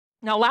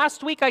Now,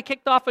 last week I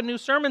kicked off a new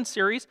sermon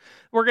series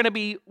we're going to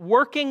be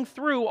working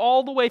through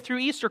all the way through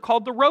Easter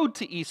called The Road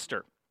to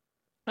Easter.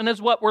 And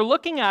as what we're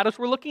looking at is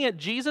we're looking at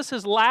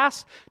Jesus'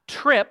 last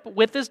trip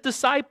with his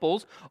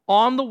disciples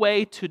on the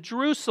way to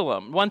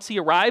Jerusalem. Once he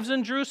arrives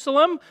in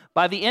Jerusalem,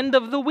 by the end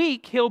of the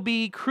week, he'll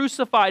be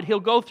crucified. He'll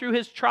go through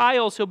his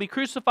trials. He'll be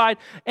crucified.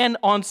 And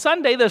on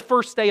Sunday, the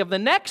first day of the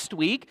next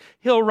week,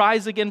 he'll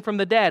rise again from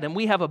the dead. And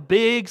we have a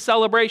big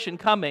celebration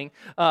coming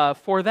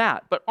for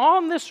that. But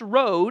on this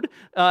road,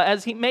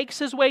 as he makes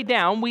his way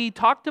down, we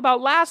talked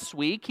about last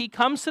week, he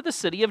comes to the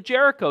city of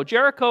Jericho.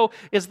 Jericho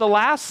is the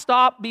last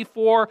stop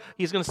before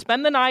he's going to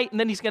spend the night, and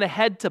then he's going to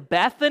head to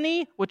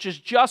Bethany, which is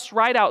just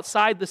right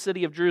outside the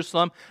city of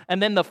Jerusalem.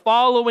 And then the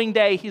following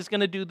day, he's going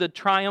to do the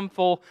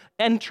triumphal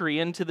entry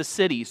into the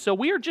city. So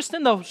we are just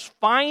in those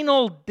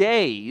final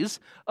days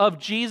of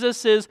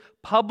Jesus's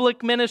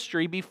public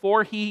ministry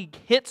before he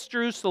hits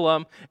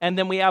Jerusalem, and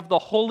then we have the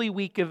Holy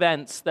Week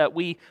events that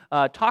we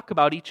talk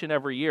about each and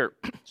every year.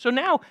 So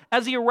now,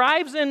 as he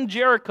arrives in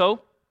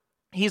Jericho,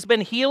 he's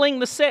been healing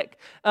the sick.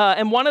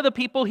 And one of the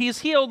people he's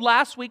healed,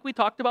 last week we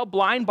talked about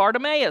blind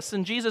Bartimaeus.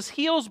 And Jesus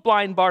heals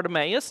blind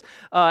Bartimaeus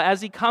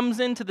as he comes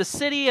into the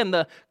city, and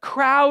the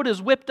crowd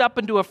is whipped up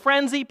into a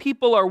frenzy.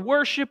 People are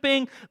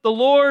worshiping the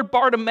Lord.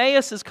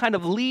 Bartimaeus is kind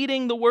of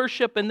leading the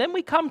worship. And then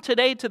we come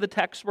today to the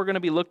text we're going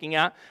to be looking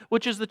at,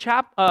 which is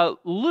the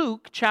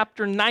Luke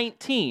chapter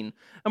 19.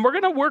 And we're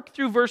going to work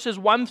through verses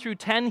 1 through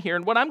 10 here.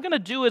 And what I'm going to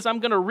do is I'm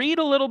going to read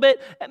a little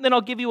bit, and then I'll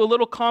give you a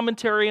little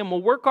commentary, and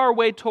we'll work our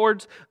way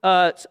towards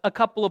a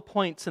couple of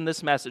points in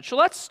this message. So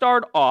let's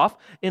start off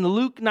in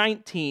Luke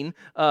 19,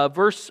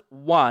 verse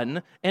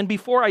 1. And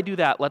before I do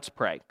that, let's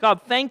pray.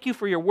 God, thank you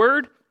for your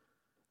word.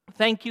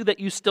 Thank you that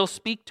you still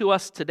speak to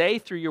us today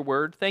through your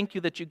word. Thank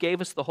you that you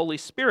gave us the Holy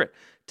Spirit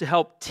to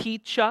help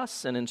teach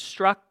us and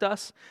instruct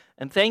us.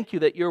 And thank you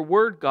that your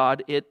word,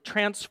 God, it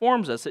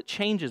transforms us, it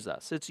changes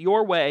us. It's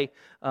your way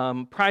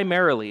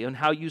primarily in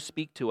how you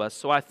speak to us.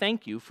 So I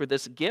thank you for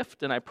this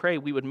gift, and I pray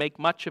we would make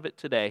much of it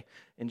today.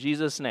 In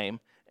Jesus' name,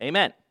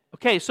 amen.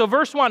 Okay, so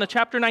verse 1 of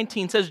chapter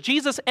 19 says,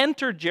 Jesus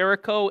entered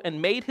Jericho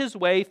and made his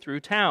way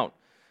through town.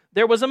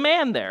 There was a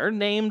man there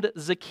named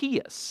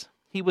Zacchaeus.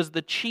 He was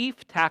the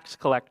chief tax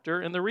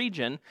collector in the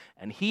region,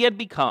 and he had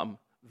become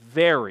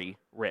very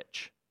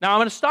rich. Now, I'm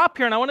going to stop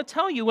here, and I want to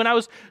tell you, when I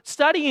was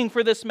studying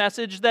for this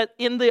message, that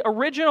in the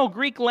original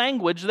Greek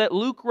language that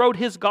Luke wrote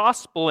his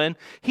gospel in,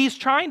 he's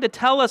trying to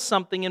tell us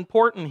something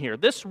important here.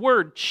 This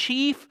word,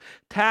 chief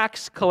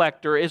tax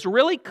collector, is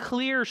really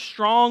clear,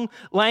 strong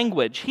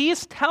language.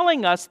 He's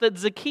telling us that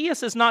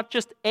Zacchaeus is not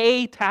just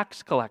a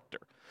tax collector.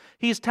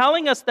 He's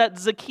telling us that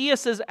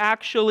Zacchaeus is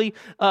actually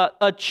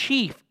a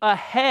chief, a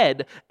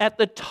head at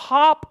the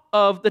top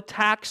of the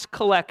tax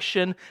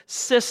collection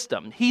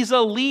system. He's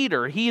a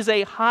leader. He's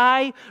a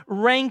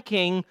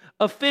high-ranking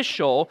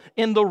official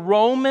in the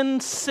Roman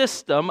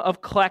system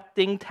of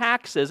collecting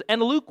taxes.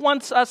 And Luke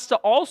wants us to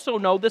also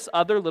know this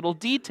other little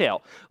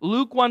detail.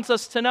 Luke wants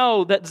us to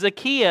know that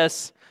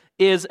Zacchaeus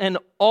is an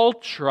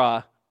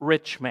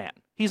ultra-rich man.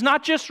 He's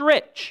not just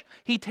rich.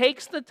 He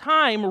takes the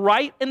time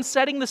right in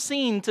setting the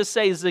scene to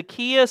say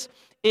Zacchaeus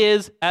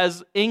is,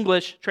 as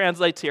English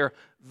translates here,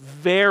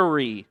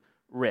 very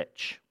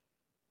rich.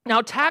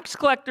 Now, tax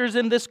collectors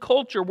in this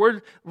culture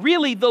were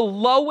really the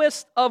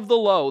lowest of the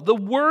low, the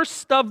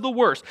worst of the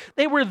worst.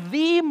 They were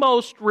the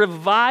most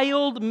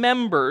reviled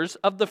members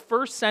of the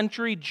first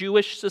century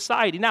Jewish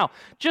society. Now,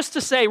 just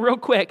to say real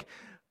quick,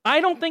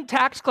 I don't think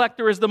tax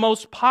collector is the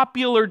most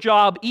popular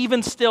job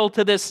even still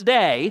to this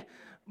day.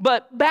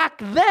 But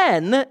back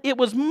then, it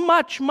was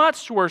much,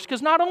 much worse,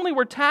 because not only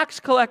were tax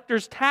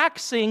collectors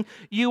taxing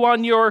you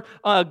on your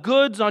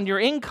goods, on your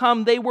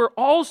income, they were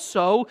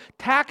also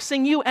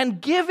taxing you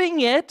and giving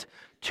it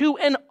to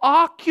an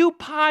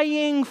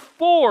occupying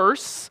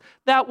force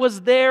that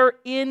was there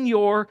in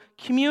your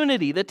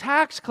community. The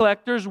tax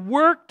collectors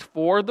worked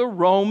for the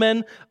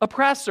Roman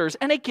oppressors,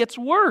 and it gets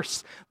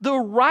worse. The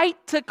right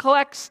to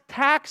collect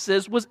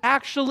taxes was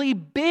actually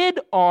bid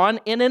on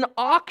in an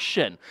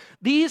auction.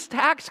 These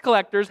tax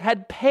collectors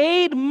had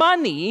paid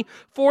money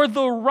for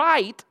the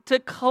right to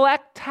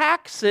collect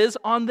taxes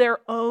on their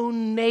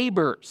own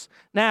neighbors.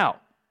 Now,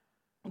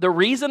 the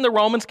reason the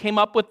Romans came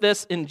up with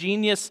this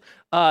ingenious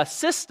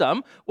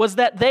system was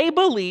that they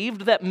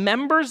believed that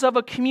members of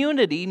a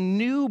community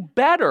knew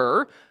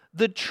better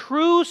the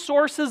true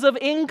sources of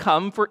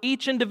income for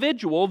each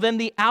individual than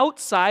the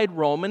outside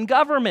Roman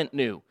government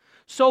knew.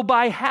 So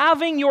by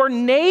having your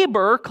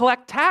neighbor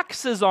collect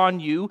taxes on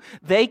you,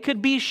 they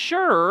could be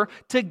sure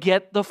to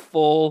get the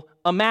full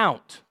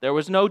amount. There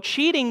was no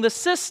cheating the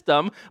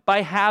system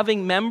by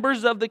having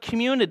members of the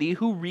community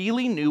who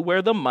really knew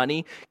where the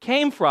money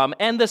came from.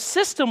 And the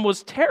system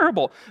was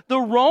terrible.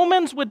 The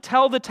Romans would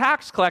tell the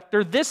tax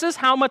collector, this is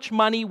how much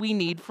money we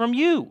need from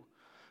you.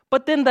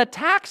 But then the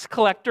tax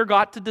collector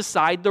got to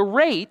decide the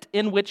rate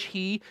in which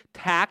he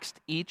taxed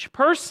each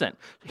person.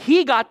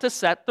 He got to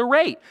set the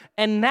rate.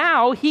 And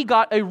now he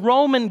got a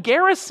Roman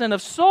garrison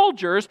of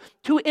soldiers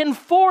to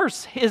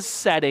enforce his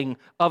setting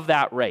of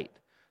that rate.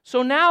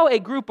 So now a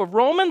group of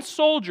Roman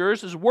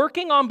soldiers is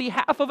working on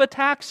behalf of a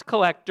tax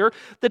collector.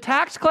 The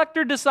tax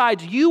collector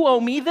decides, you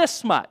owe me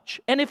this much.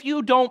 And if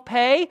you don't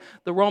pay,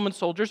 the Roman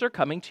soldiers are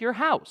coming to your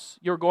house.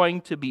 You're going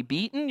to be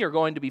beaten, you're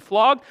going to be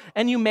flogged,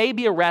 and you may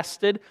be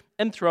arrested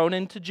and thrown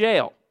into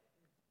jail.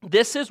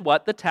 This is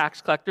what the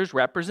tax collectors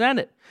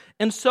represented.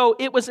 And so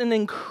it was an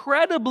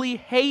incredibly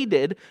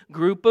hated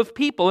group of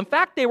people. In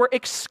fact, they were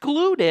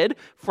excluded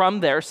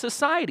from their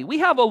society. We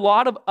have a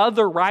lot of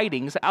other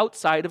writings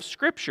outside of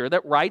Scripture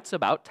that writes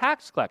about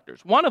tax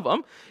collectors. One of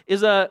them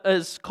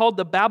is called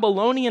the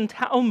Babylonian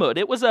Talmud.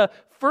 It was a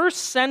first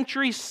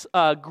century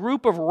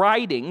group of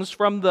writings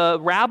from the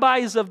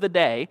rabbis of the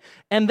day,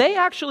 and they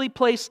actually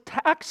placed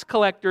tax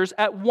collectors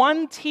at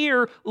one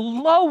tier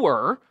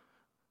lower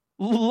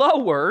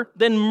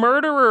than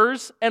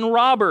murderers and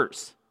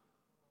robbers.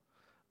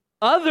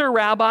 Other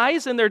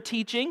rabbis in their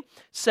teaching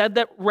said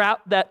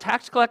that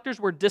tax collectors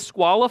were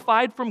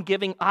disqualified from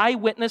giving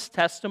eyewitness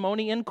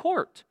testimony in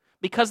court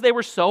because they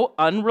were so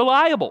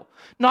unreliable.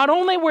 Not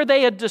only were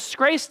they a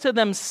disgrace to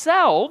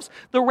themselves,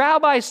 the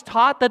rabbis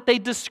taught that they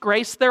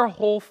disgraced their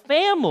whole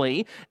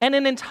family, and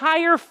an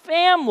entire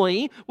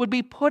family would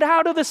be put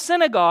out of the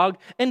synagogue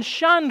and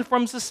shunned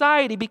from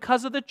society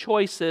because of the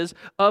choices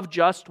of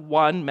just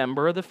one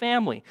member of the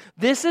family.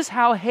 This is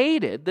how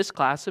hated this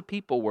class of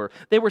people were.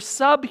 They were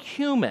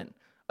subhuman,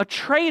 a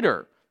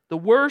traitor, the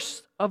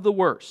worst of the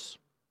worst.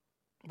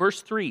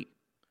 Verse 3,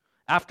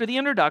 after the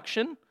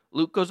introduction,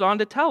 Luke goes on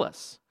to tell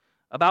us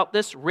about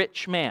this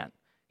rich man.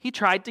 He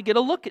tried to get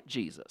a look at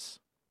Jesus,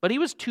 but he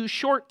was too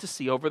short to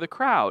see over the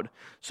crowd.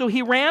 So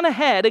he ran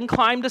ahead and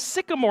climbed a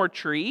sycamore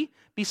tree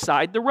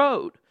beside the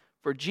road,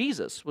 for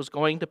Jesus was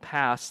going to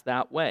pass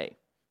that way.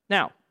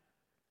 Now,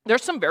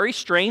 there's some very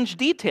strange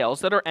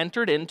details that are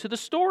entered into the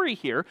story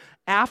here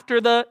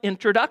after the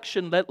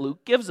introduction that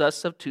Luke gives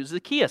us to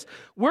Zacchaeus.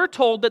 We're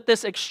told that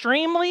this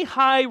extremely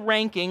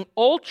high-ranking,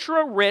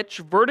 ultra-rich,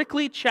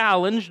 vertically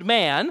challenged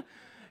man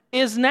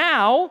is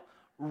now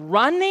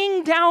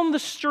running down the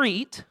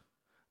street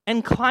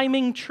and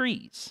climbing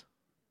trees.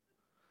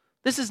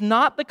 This is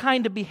not the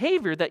kind of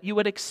behavior that you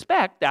would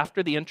expect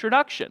after the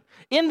introduction.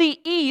 In the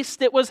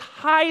East, it was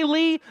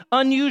highly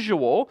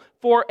unusual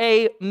for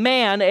a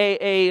man,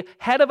 a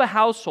head of a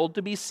household,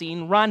 to be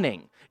seen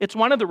running. It's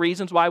one of the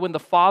reasons why when the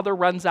father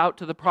runs out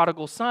to the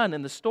prodigal son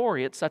in the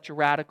story, it's such a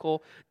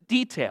radical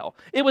detail.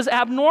 It was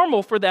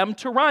abnormal for them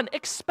to run,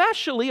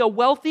 especially a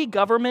wealthy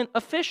government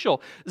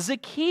official.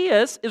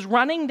 Zacchaeus is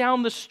running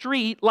down the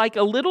street like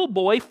a little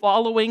boy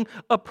following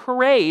a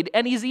parade,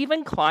 and he's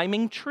even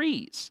climbing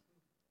trees.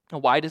 Now,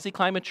 why does he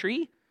climb a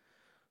tree?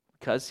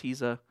 Because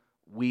he's a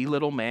wee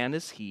little man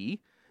is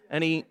he,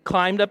 and he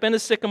climbed up in a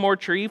sycamore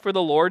tree for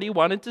the Lord he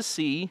wanted to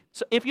see.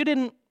 So if you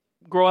didn't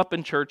grow up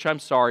in church, I'm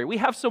sorry. We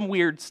have some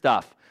weird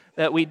stuff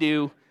that we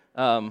do.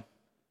 But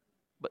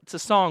it's a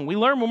song we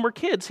learn when we're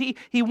kids.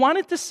 He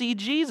wanted to see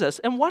Jesus,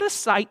 and what a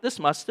sight this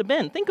must have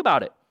been. Think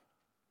about it.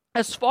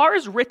 As far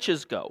as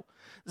riches go,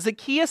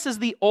 Zacchaeus is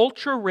the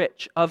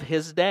ultra-rich of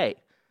his day.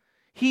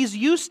 He's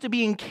used to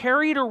being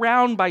carried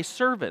around by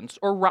servants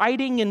or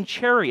riding in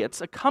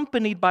chariots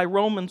accompanied by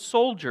Roman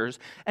soldiers,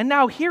 and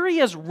now here he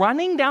is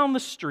running down the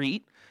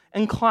street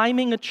and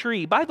climbing a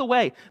tree. By the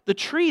way, the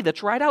tree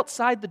that's right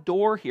outside the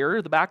door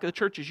here, the back of the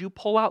church, as you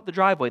pull out the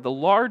driveway, the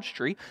large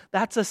tree,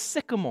 that's a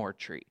sycamore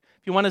tree.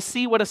 If you want to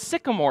see what a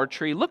sycamore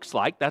tree looks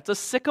like, that's a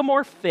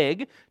sycamore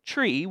fig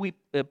tree.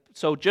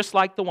 So just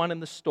like the one in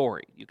the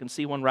story. You can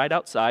see one right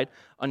outside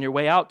on your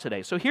way out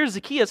today. So here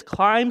Zacchaeus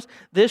climbs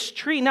this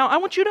tree. Now, I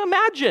want you to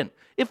imagine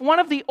if one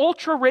of the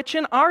ultra-rich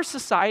in our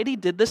society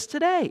did this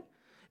today.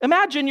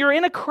 Imagine you're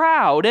in a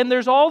crowd and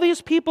there's all these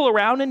people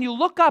around and you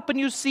look up and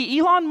you see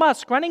Elon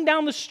Musk running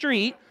down the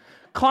street,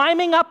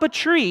 climbing up a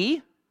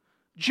tree,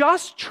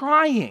 just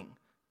trying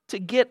to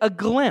get a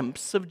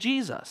glimpse of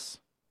Jesus.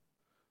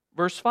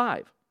 Verse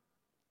 5,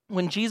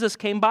 when Jesus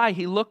came by,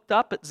 he looked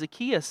up at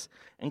Zacchaeus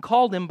and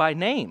called him by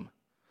name.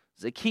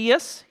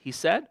 Zacchaeus, he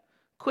said,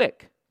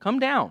 quick, come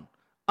down.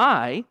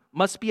 I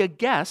must be a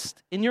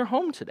guest in your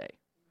home today.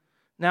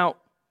 Now,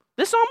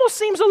 this almost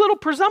seems a little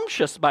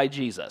presumptuous by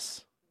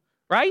Jesus,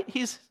 right?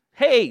 He's,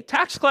 hey,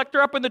 tax collector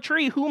up in the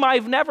tree whom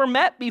I've never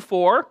met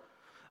before.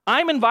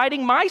 I'm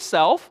inviting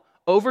myself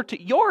over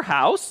to your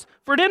house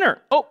for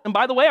dinner. Oh, and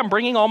by the way, I'm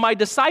bringing all my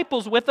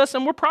disciples with us,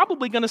 and we're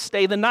probably going to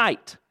stay the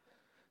night.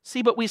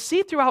 See, but we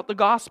see throughout the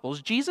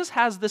Gospels, Jesus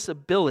has this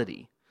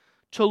ability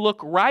to look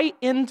right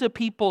into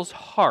people's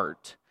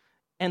heart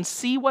and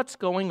see what's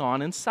going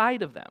on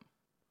inside of them.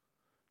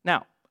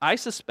 Now, I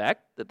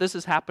suspect that this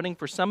is happening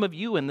for some of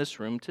you in this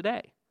room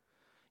today.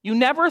 You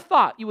never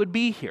thought you would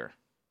be here,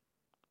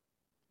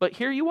 but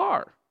here you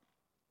are.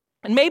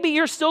 And maybe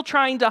you're still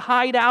trying to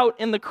hide out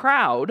in the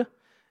crowd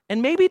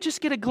and maybe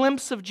just get a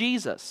glimpse of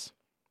Jesus.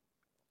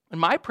 And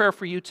my prayer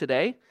for you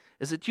today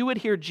is that you would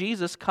hear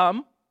Jesus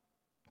come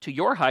to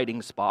your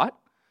hiding spot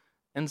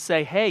and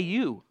say, hey,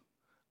 you,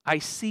 I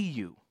see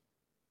you.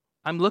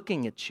 I'm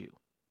looking at you.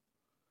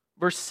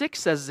 Verse 6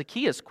 says,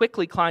 Zacchaeus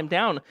quickly climbed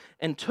down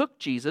and took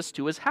Jesus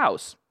to his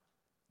house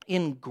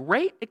in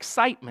great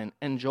excitement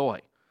and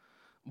joy.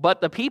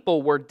 But the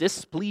people were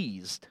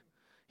displeased.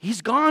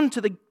 He's gone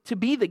to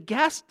be the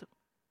guest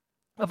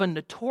of a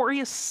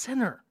notorious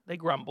sinner, they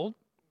grumbled.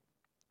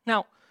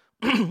 Now,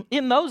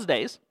 in those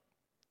days,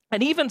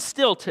 and even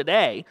still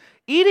today,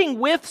 eating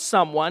with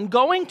someone,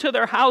 going to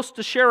their house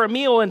to share a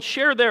meal and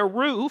share their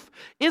roof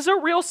is a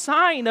real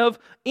sign of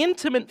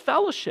intimate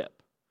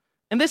fellowship.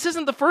 And this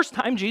isn't the first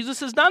time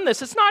Jesus has done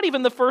this. It's not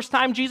even the first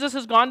time Jesus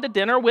has gone to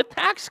dinner with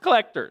tax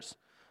collectors.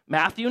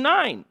 Matthew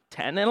 9,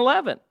 10 and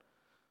 11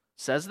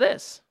 says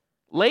this.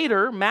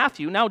 Later,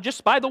 Matthew, now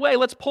just by the way,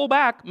 let's pull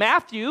back.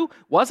 Matthew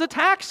was a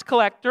tax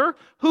collector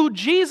who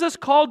Jesus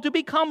called to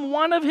become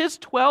one of his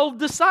 12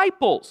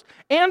 disciples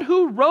and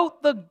who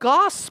wrote the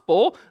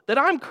gospel that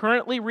I'm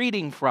currently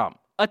reading from,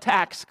 a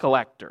tax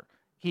collector.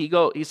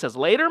 He says,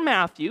 later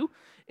Matthew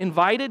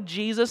invited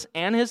Jesus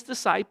and his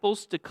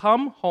disciples to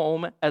come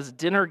home as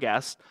dinner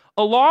guests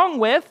along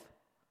with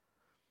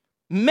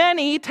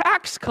many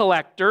tax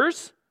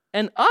collectors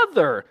and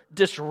other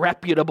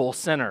disreputable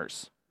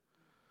sinners.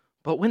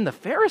 But when the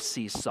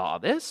Pharisees saw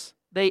this,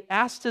 they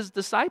asked his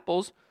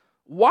disciples,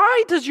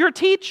 "Why does your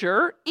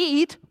teacher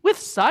eat with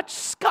such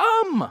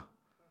scum?"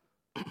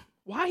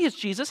 Why is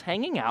Jesus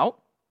hanging out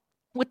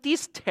with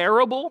these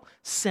terrible,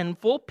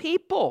 sinful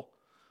people?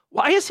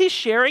 Why is he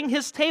sharing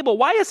his table?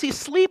 Why is he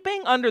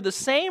sleeping under the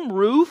same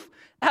roof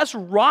as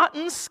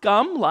rotten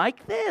scum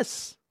like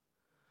this?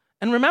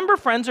 And remember,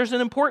 friends, there's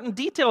an important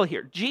detail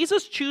here.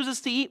 Jesus chooses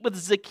to eat with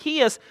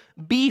Zacchaeus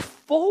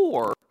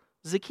before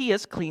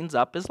Zacchaeus cleans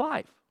up his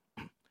life.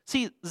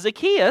 See,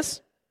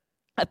 Zacchaeus,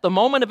 at the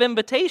moment of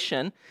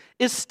invitation,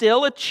 is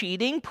still a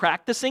cheating,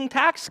 practicing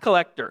tax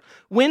collector.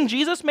 When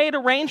Jesus made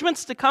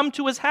arrangements to come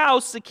to his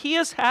house,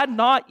 Zacchaeus had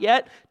not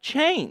yet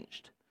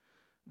changed.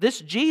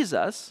 This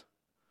Jesus,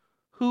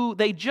 who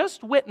they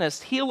just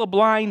witnessed heal a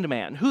blind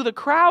man, who the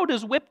crowd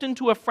is whipped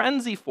into a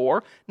frenzy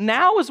for,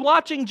 now is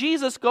watching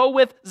Jesus go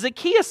with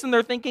Zacchaeus, and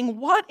they're thinking,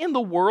 what in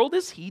the world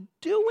is he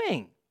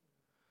doing?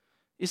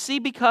 You see,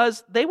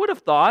 because they would have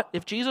thought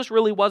if Jesus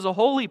really was a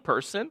holy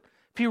person,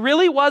 if he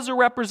really was a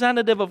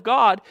representative of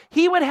God,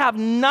 he would have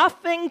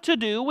nothing to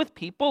do with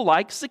people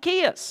like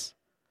Zacchaeus.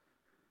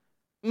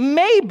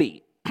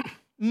 Maybe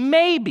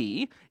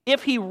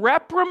if he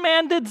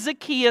reprimanded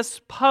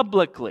Zacchaeus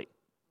publicly,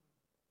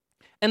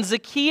 and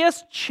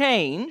Zacchaeus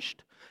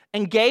changed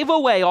and gave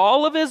away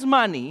all of his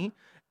money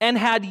and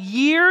had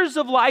years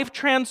of life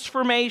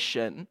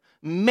transformation,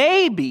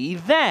 maybe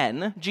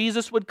then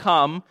Jesus would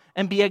come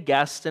and be a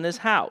guest in his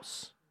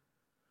house.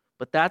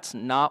 But that's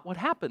not what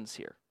happens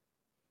here.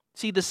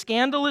 See, the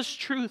scandalous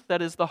truth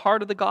that is the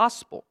heart of the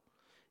gospel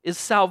is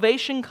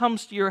salvation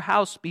comes to your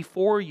house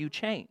before you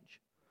change.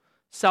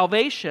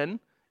 Salvation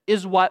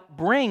is what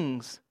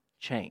brings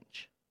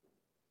change.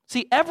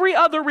 See, every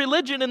other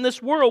religion in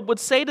this world would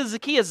say to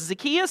Zacchaeus,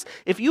 Zacchaeus,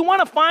 if you want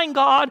to find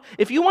God,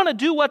 if you want to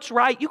do what's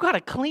right, you got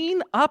to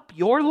clean up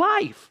your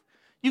life.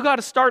 You got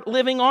to start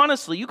living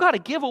honestly. You got to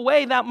give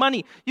away that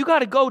money. You got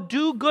to go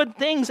do good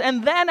things.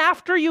 And then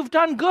after you've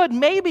done good,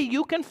 maybe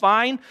you can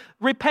find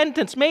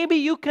repentance. Maybe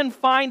you can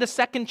find a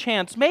second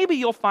chance. Maybe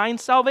you'll find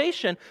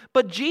salvation.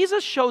 But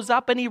Jesus shows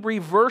up and he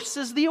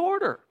reverses the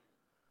order.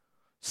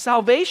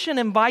 Salvation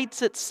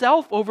invites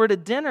itself over to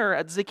dinner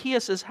at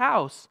Zacchaeus'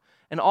 house.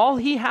 And all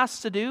he has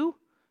to do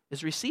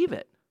is receive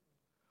it.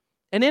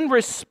 And in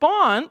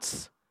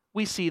response,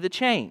 we see the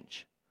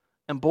change.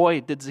 And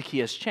boy, did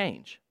Zacchaeus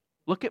change.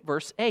 Look at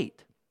verse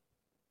 8.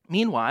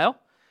 Meanwhile,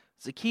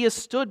 Zacchaeus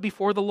stood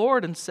before the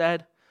Lord and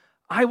said,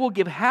 I will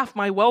give half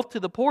my wealth to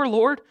the poor,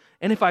 Lord,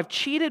 and if I've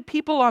cheated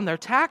people on their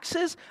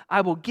taxes,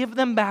 I will give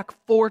them back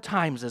 4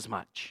 times as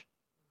much.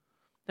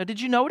 Now,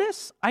 did you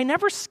notice? I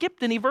never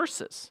skipped any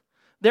verses.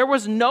 There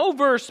was no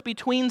verse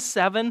between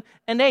 7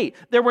 and 8.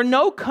 There were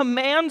no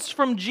commands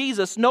from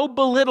Jesus, no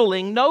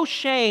belittling, no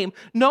shame,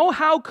 no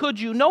how could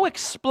you, no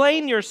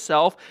explain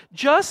yourself,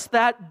 just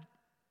that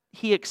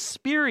he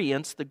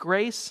experienced the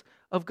grace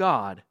of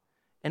God,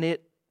 and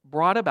it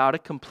brought about a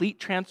complete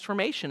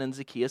transformation in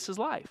Zacchaeus'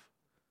 life.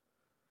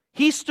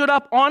 He stood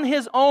up on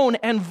his own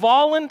and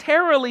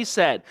voluntarily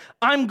said,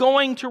 I'm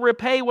going to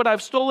repay what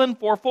I've stolen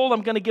fourfold.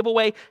 I'm going to give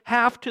away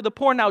half to the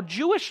poor. Now,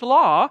 Jewish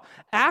law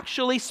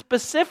actually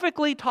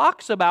specifically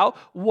talks about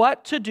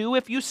what to do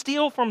if you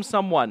steal from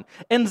someone.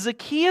 And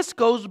Zacchaeus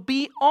goes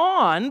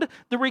beyond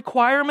the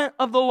requirement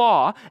of the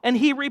law, and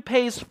he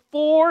repays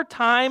 4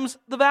 times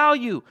the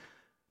value.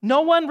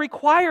 No one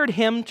required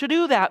him to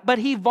do that, but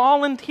he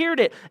volunteered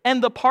it.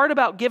 And the part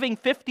about giving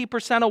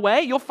 50%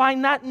 away, you'll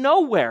find that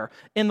nowhere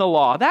in the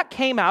law. That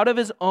came out of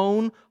his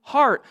own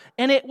heart.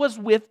 And it was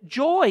with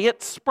joy.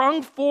 It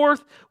sprung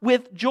forth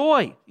with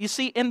joy. You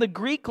see, in the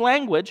Greek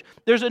language,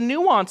 there's a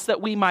nuance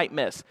that we might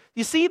miss.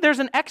 You see, there's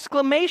an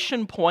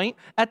exclamation point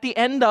at the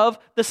end of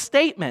the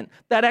statement.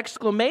 That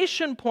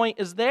exclamation point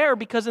is there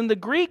because in the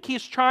Greek,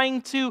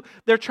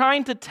 they're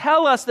trying to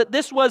tell us that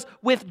this was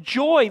with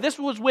joy. This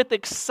was with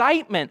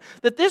excitement.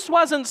 That this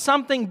wasn't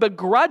something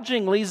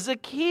begrudgingly.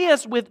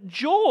 Zacchaeus, with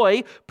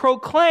joy,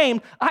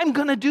 proclaimed, I'm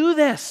going to do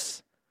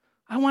this.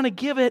 I want to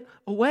give it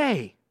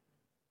away.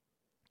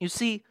 You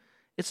see,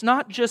 it's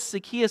not just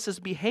Zacchaeus'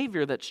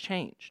 behavior that's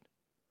changed.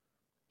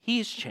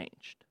 He's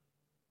changed.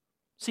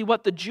 See,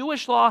 what the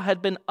Jewish law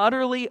had been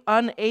utterly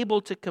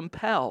unable to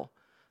compel,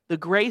 the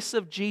grace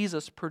of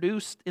Jesus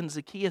produced in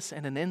Zacchaeus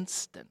in an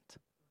instant.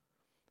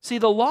 See,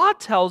 the law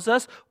tells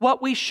us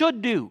what we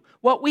should do,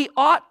 what we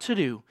ought to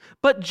do.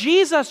 But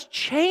Jesus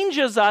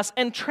changes us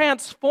and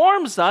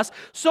transforms us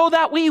so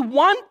that we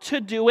want to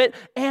do it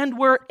and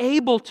we're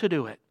able to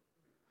do it.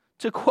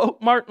 To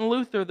quote Martin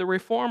Luther, the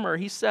reformer,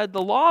 he said,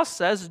 "The law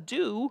says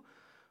do,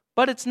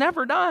 but it's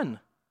never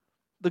done.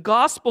 The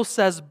gospel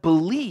says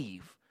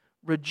believe,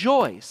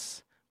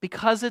 rejoice,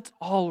 because it's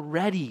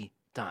already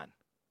done."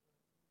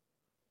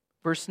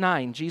 Verse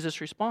 9, Jesus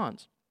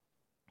responds,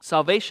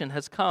 "Salvation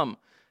has come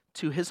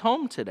to his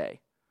home today.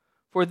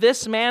 For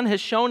this man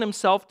has shown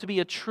himself to be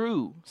a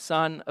true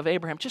son of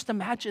Abraham." Just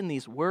imagine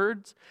these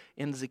words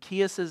in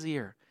Zacchaeus'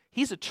 ear.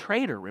 He's a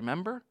traitor,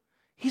 remember?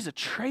 He's a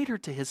traitor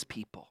to his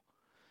people.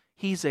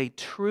 He's a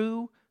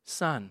true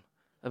son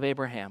of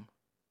Abraham.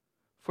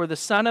 For the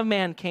Son of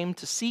Man came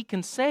to seek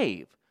and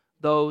save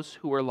those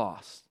who were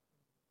lost.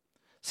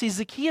 See,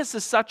 Zacchaeus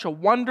is such a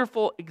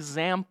wonderful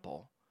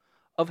example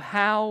of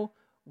how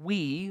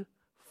we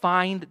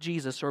find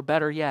Jesus, or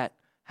better yet,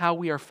 how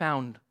we are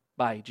found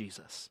by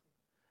Jesus.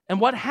 And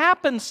what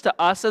happens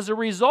to us as a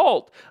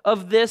result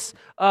of this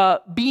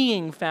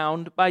being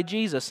found by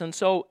Jesus. And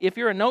so if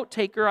you're a note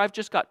taker, I've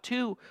just got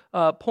 2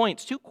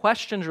 points, 2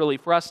 questions really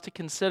for us to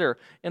consider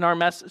in our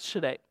message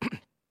today.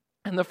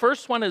 And the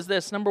first one is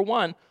this. Number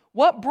 1,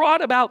 what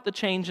brought about the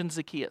change in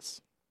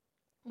Zacchaeus?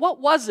 What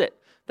was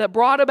it that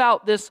brought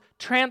about this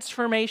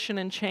transformation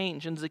and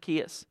change in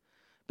Zacchaeus?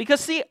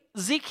 Because see,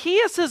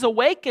 Zacchaeus'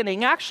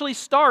 awakening actually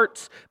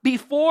starts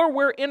before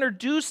we're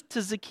introduced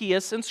to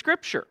Zacchaeus in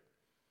Scripture.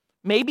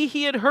 Maybe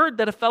he had heard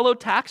that a fellow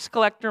tax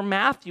collector,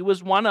 Matthew,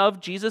 was one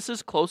of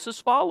Jesus'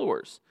 closest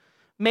followers.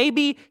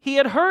 Maybe he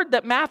had heard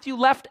that Matthew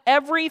left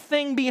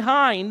everything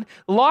behind,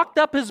 locked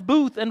up his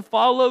booth, and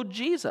followed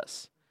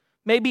Jesus.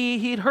 Maybe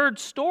he'd heard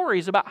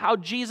stories about how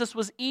Jesus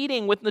was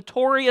eating with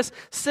notorious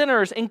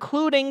sinners,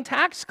 including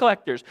tax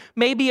collectors.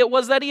 Maybe it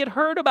was that he had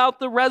heard about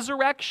the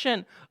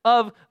resurrection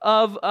of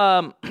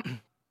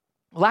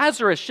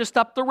Lazarus just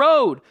up the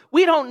road.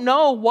 We don't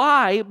know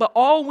why, but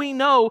all we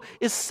know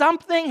is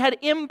something had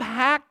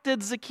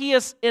impacted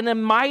Zacchaeus in a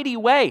mighty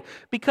way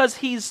because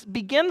he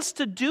begins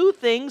to do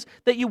things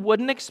that you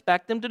wouldn't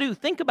expect him to do.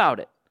 Think about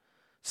it.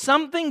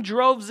 Something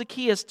drove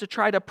Zacchaeus to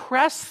try to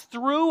press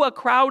through a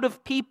crowd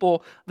of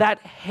people that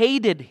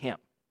hated him.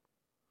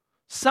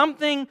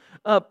 Something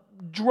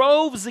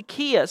drove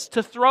Zacchaeus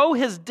to throw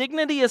his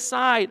dignity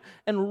aside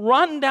and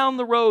run down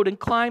the road and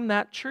climb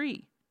that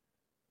tree.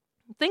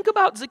 Think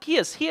about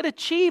Zacchaeus. He had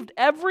achieved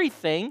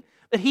everything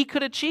that he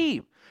could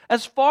achieve.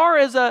 As far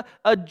as a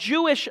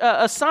Jewish,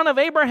 a son of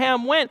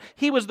Abraham went,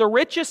 he was the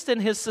richest in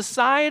his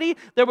society.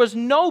 There was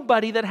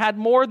nobody that had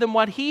more than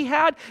what he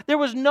had. There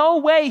was no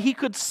way he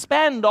could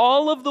spend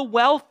all of the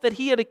wealth that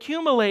he had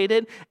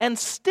accumulated, and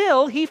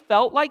still he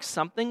felt like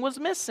something was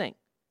missing.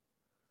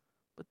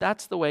 But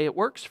that's the way it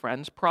works,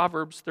 friends.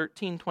 Proverbs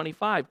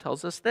 13:25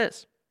 tells us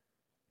this.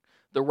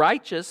 The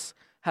righteous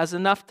has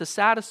enough to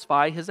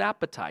satisfy his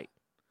appetite,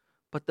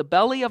 but the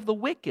belly of the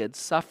wicked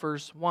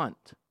suffers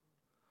want.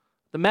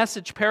 The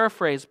Message,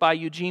 paraphrased by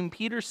Eugene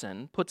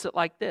Peterson, puts it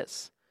like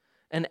this: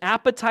 an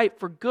appetite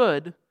for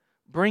good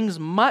brings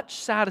much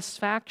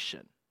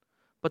satisfaction,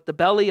 but the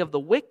belly of the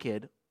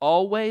wicked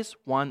always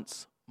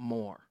wants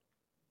more.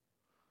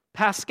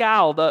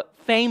 Pascal, the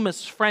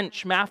famous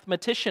French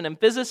mathematician and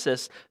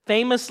physicist,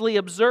 famously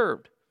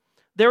observed,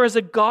 there is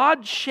a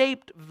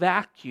God-shaped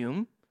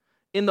vacuum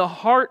in the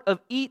heart of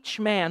each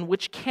man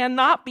which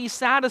cannot be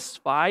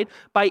satisfied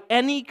by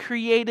any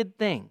created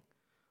thing,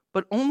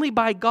 but only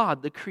by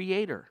God, the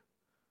Creator,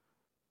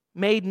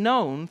 made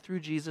known through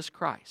Jesus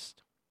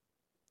Christ.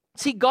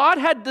 See, God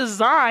had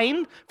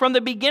designed from the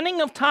beginning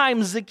of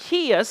time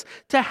Zacchaeus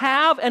to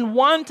have and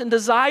want and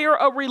desire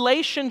a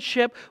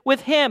relationship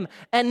with Him.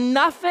 And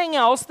nothing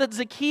else that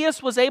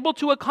Zacchaeus was able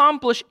to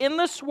accomplish in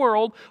this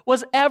world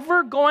was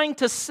ever going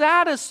to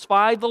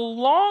satisfy the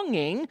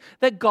longing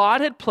that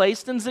God had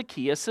placed in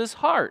Zacchaeus'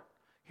 heart.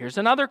 Here's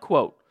another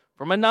quote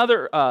from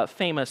another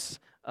famous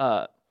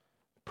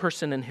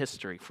person in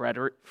history,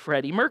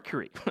 Freddie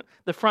Mercury,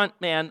 the front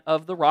man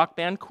of the rock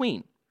band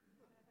Queen.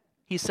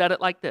 He said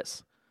it like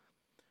this: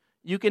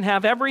 you can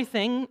have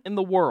everything in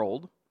the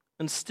world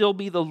and still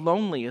be the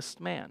loneliest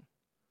man.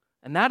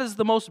 And that is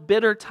the most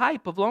bitter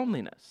type of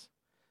loneliness.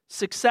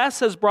 Success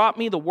has brought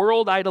me the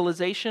world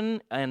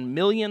idolization and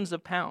millions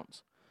of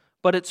pounds,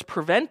 but it's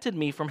prevented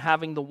me from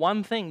having the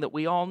one thing that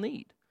we all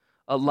need: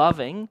 a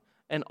loving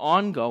and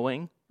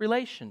ongoing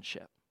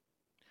relationship.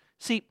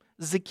 See,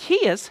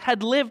 Zacchaeus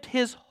had lived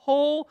his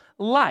whole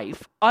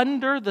life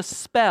under the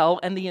spell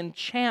and the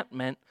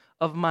enchantment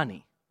of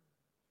money.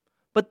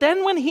 But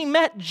then when he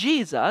met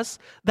Jesus,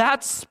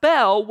 that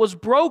spell was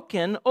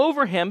broken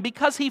over him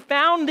because he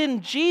found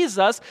in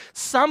Jesus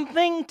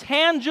something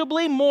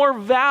tangibly more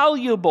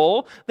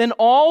valuable than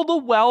all the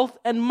wealth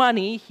and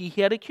money he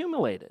had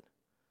accumulated.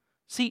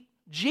 See,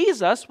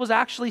 Jesus was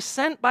actually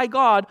sent by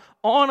God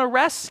on a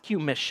rescue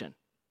mission.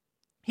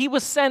 He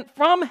was sent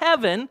from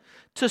heaven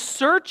to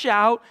search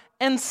out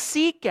and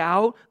seek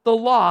out the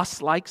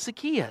lost like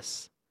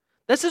Zacchaeus.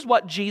 This is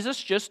what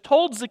Jesus just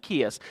told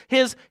Zacchaeus,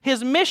 his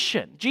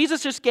mission.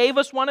 Jesus just gave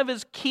us one of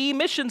his key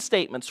mission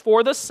statements.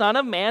 For the Son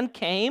of Man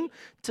came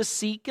to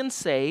seek and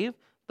save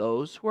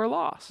those who are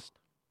lost.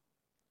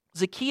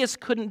 Zacchaeus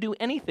couldn't do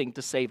anything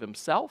to save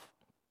himself.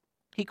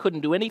 He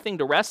couldn't do anything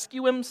to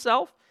rescue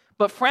himself.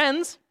 But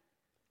friends,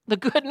 the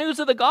good news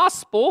of the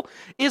gospel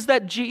is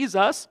that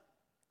Jesus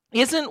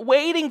isn't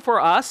waiting for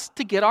us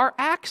to get our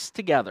acts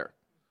together.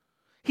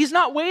 He's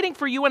not waiting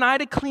for you and I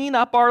to clean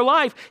up our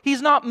life.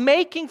 He's not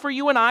making for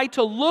you and I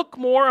to look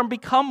more and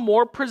become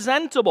more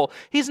presentable.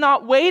 He's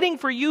not waiting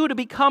for you to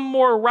become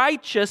more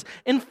righteous.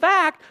 In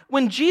fact,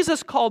 when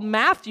Jesus called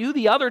Matthew,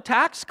 the other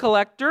tax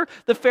collector,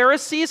 the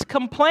Pharisees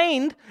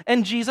complained,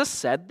 and Jesus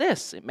said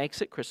this. It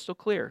makes it crystal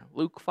clear.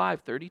 Luke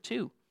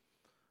 5:32.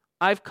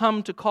 I've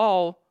come to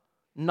call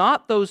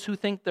not those who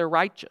think they're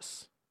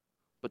righteous,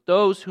 but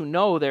those who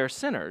know they're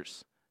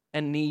sinners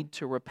and need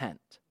to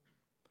repent.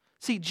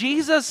 See,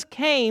 Jesus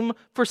came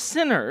for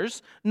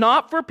sinners,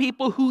 not for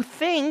people who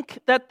think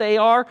that they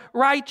are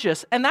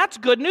righteous. And that's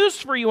good news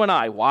for you and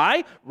I.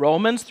 Why?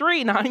 Romans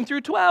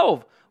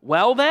 3:9-12.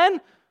 Well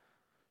then,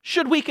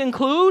 should we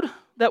conclude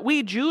that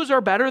we Jews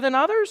are better than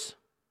others?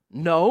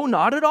 No,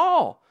 not at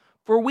all.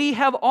 For we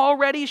have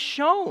already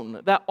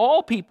shown that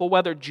all people,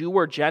 whether Jew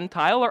or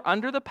Gentile, are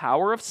under the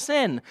power of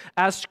sin.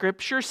 As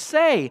scriptures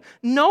say,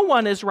 no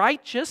one is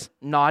righteous,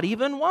 not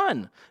even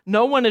one.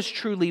 No one is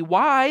truly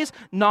wise,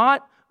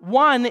 not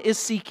one is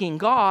seeking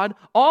God.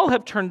 All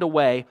have turned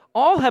away.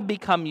 All have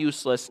become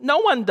useless. No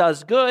one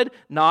does good,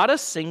 not a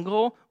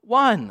single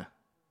one.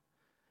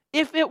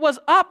 If it was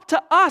up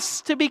to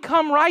us to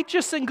become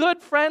righteous and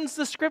good, friends,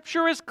 the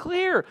scripture is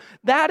clear.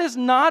 That is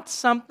not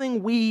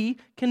something we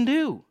can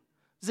do.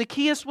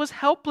 Zacchaeus was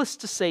helpless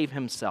to save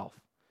himself.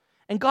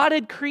 And God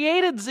had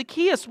created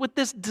Zacchaeus with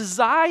this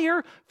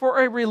desire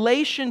for a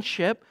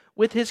relationship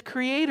with his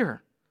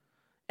Creator.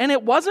 And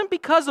it wasn't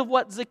because of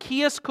what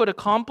Zacchaeus could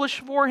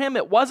accomplish for him.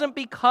 It wasn't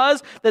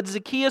because that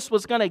Zacchaeus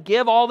was going to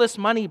give all this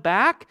money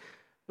back.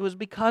 It was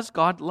because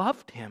God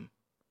loved him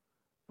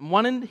and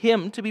wanted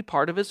him to be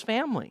part of his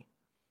family.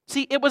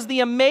 See, it was the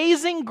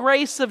amazing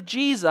grace of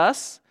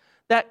Jesus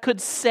that could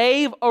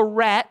save a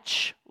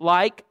wretch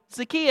like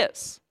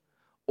Zacchaeus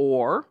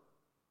or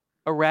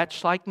a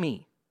wretch like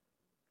me.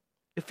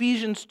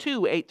 Ephesians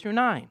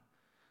 2:8-9.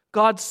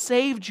 God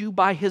saved you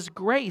by his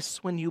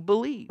grace when you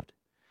believed.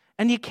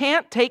 And you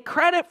can't take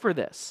credit for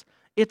this.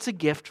 It's a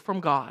gift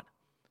from God.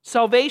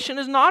 Salvation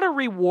is not a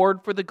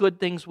reward for the good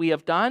things we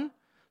have done,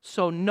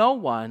 so no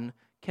one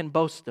can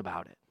boast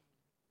about it.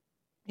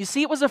 You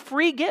see, it was a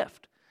free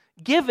gift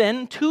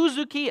given to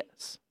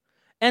Zacchaeus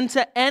and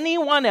to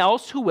anyone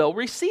else who will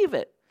receive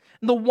it.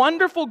 The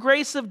wonderful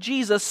grace of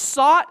Jesus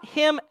sought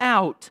him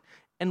out,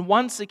 and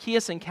once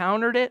Zacchaeus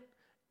encountered it,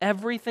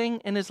 everything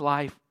in his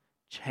life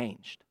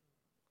changed.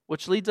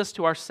 Which leads us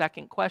to our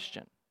second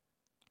question.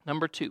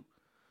 Number 2.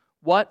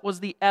 What was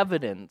the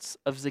evidence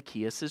of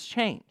Zacchaeus'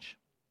 change?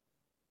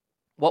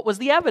 What was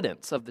the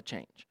evidence of the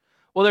change?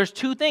 Well, there's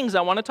 2 things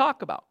I want to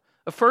talk about.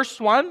 The first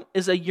one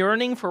is a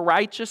yearning for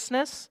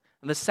righteousness,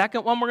 and the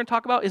second one we're going to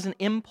talk about is an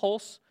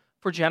impulse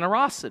for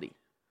generosity.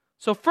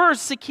 So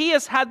first,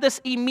 Zacchaeus had this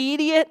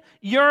immediate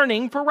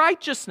yearning for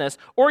righteousness,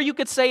 or you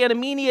could say an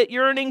immediate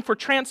yearning for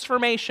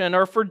transformation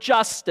or for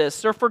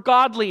justice or for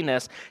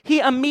godliness. He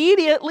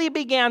immediately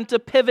began to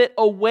pivot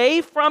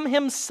away from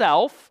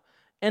himself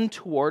and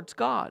towards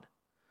God.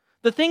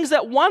 The things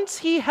that once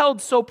he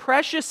held so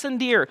precious and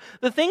dear,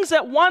 the things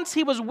that once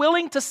he was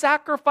willing to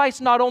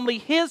sacrifice not only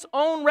his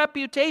own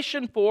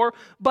reputation for,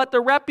 but the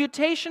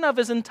reputation of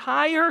his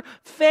entire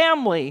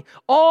family,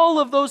 all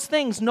of those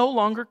things no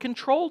longer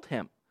controlled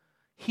him.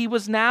 He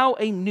was now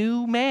a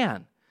new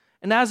man.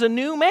 And as a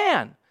new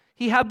man,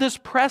 he had this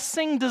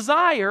pressing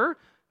desire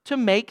to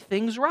make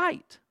things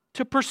right,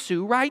 to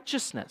pursue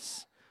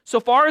righteousness. So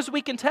far as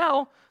we can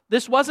tell,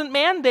 this wasn't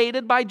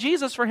mandated by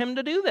Jesus for him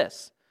to do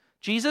this.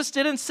 Jesus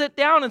didn't sit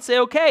down and say,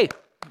 okay,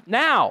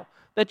 now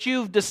that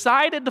you've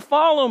decided to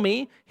follow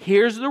me,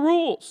 here's the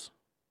rules.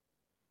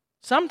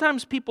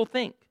 Sometimes people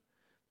think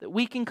that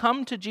we can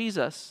come to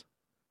Jesus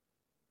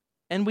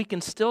and we can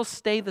still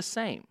stay the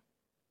same.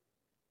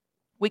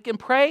 We can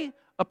pray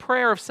a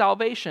prayer of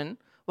salvation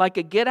like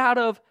a get out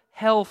of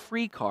hell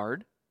free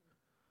card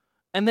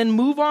and then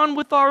move on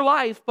with our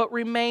life but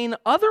remain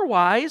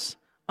otherwise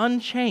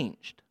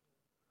unchanged.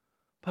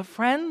 But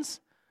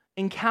friends,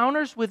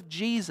 encounters with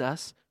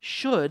Jesus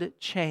should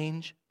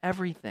change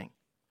everything.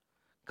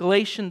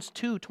 Galatians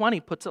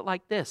 2:20 puts it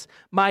like this: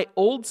 my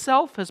old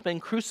self has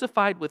been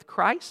crucified with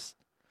Christ.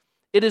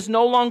 It is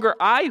no longer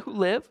I who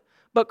live,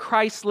 but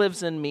Christ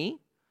lives in me.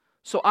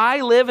 So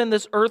I live in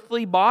this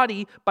earthly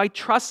body by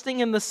trusting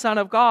in the Son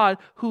of God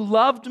who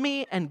loved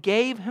me and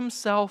gave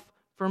himself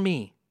for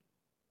me.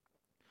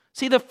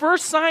 See, the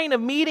first sign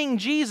of meeting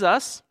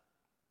Jesus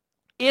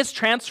is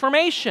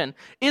transformation,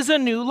 is a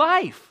new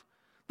life.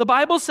 The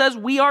Bible says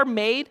we are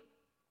made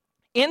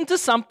into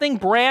something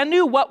brand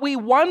new. What we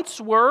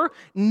once were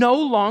no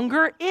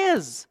longer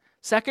is.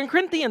 2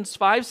 Corinthians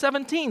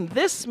 5:17.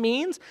 This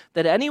means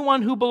that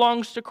anyone who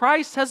belongs to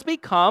Christ has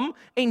become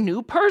a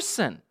new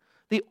person.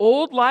 The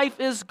old life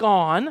is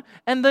gone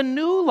and the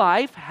new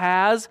life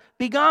has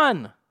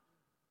begun.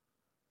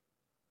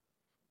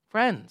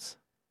 Friends,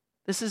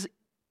 this is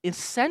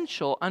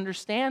essential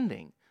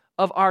understanding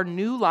of our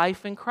new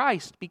life in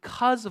Christ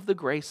because of the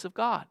grace of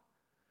God.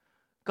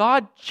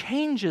 God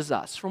changes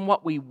us from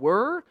what we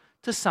were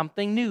to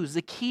something new.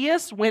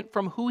 Zacchaeus went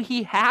from who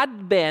he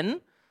had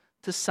been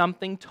to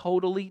something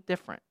totally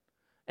different.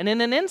 And in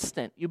an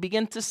instant, you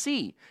begin to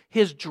see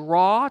his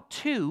draw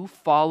to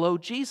follow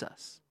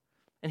Jesus.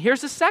 And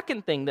here's the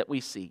second thing that we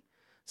see.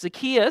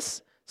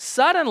 Zacchaeus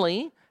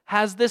suddenly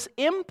has this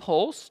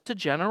impulse to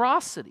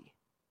generosity.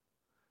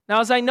 Now,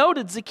 as I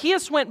noted,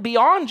 Zacchaeus went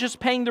beyond just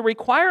paying the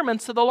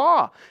requirements of the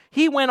law.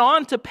 He went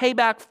on to pay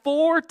back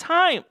 4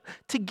 times,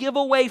 to give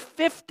away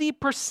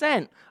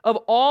 50% of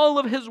all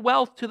of his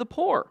wealth to the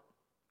poor.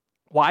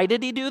 Why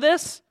did he do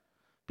this?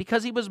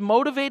 Because he was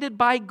motivated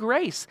by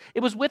grace. It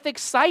was with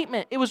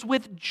excitement. It was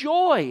with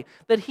joy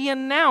that he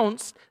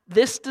announced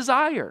this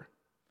desire.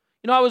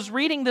 You know, I was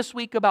reading this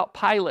week about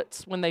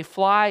pilots when they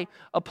fly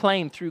a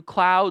plane through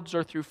clouds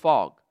or through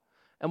fog.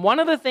 And one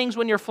of the things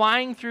when you're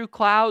flying through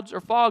clouds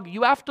or fog,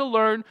 you have to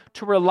learn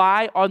to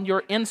rely on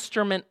your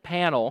instrument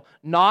panel,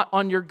 not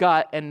on your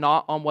gut and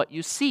not on what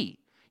you see.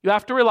 You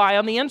have to rely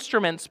on the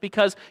instruments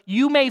because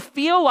you may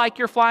feel like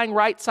you're flying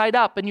right side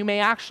up and you may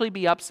actually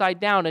be upside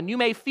down. And you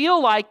may feel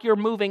like you're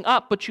moving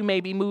up, but you may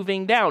be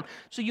moving down.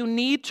 So you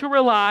need to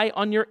rely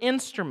on your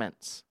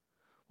instruments.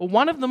 Well,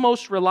 one of the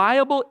most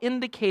reliable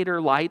indicator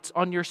lights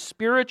on your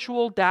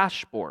spiritual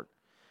dashboard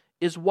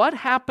is what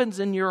happens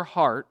in your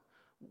heart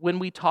when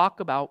we talk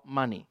about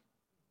money.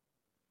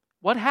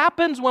 What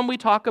happens when we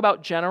talk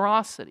about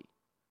generosity?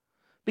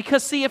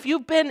 Because see, if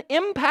you've been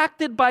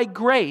impacted by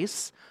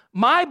grace,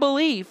 my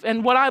belief,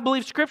 and what I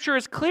believe Scripture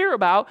is clear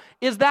about,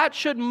 is that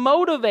should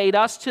motivate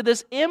us to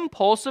this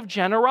impulse of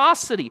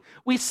generosity.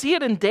 We see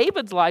it in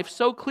David's life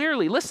so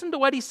clearly. Listen to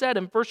what he said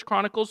in 1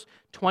 Chronicles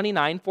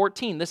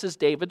 29:14. This is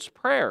David's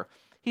prayer.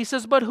 He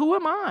says, "But who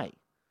am I?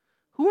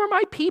 Who are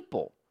my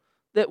people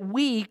that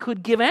we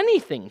could give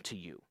anything to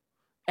you?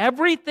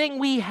 Everything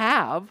we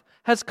have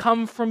has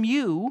come from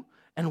you,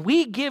 and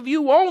we give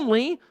you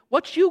only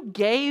what you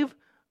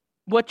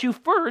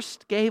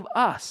first gave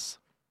us."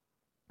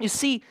 You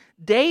see,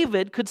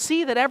 David could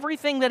see that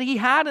everything that he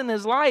had in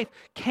his life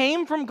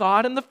came from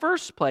God in the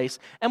first place.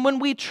 And when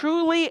we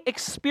truly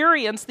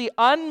experience the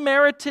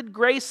unmerited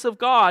grace of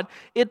God,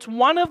 it's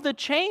one of the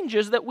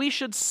changes that we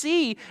should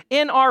see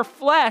in our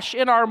flesh,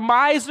 in our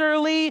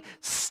miserly,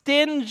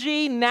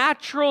 stingy,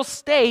 natural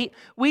state.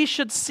 We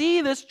should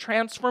see this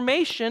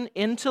transformation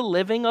into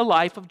living a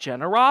life of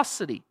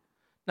generosity.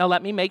 Now,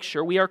 let me make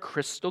sure we are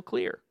crystal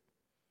clear.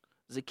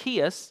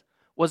 Zacchaeus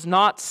was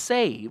not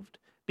saved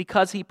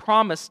because he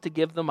promised to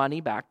give the money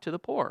back to the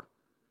poor.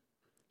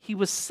 He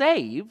was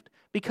saved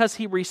because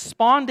he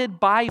responded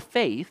by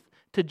faith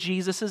to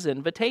Jesus'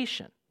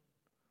 invitation.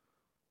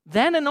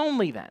 Then and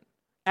only then,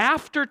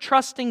 after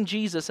trusting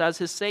Jesus as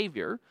his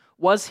Savior,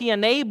 was he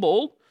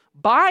enabled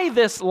by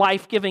this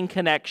life-giving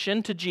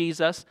connection to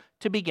Jesus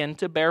to begin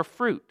to bear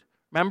fruit.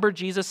 Remember,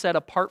 Jesus said,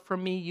 "Apart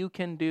from me, you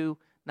can do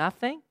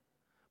nothing."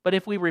 But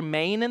if we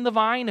remain in the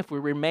vine, if we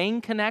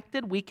remain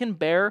connected, we can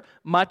bear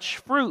much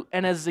fruit.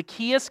 And as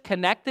Zacchaeus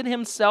connected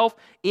himself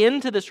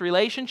into this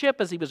relationship,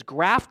 as he was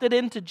grafted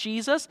into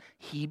Jesus,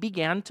 he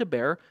began to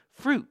bear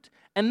fruit.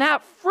 And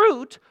that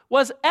fruit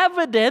was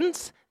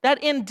evidence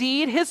that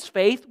indeed his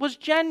faith was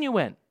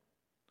genuine.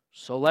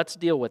 So let's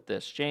deal with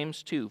this.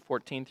 James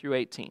 2:14 through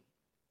 18.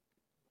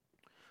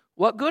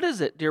 "What good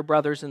is it, dear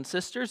brothers and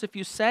sisters, if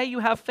you say you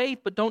have faith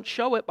but don't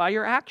show it by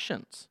your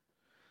actions?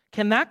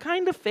 Can that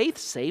kind of faith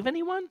save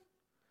anyone?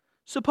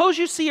 Suppose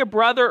you see a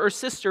brother or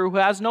sister who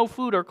has no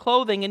food or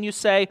clothing and you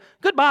say,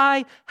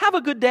 'Goodbye, have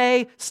a good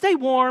day, stay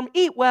warm,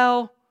 eat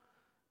well,'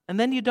 and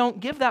then you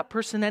don't give that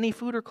person any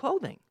food or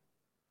clothing.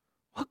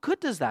 What good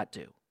does that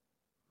do?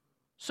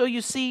 So you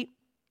see,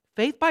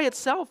 faith by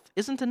itself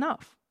isn't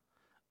enough.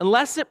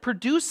 Unless it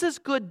produces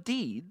good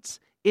deeds,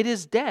 it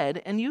is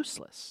dead and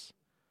useless.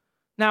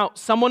 Now,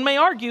 someone may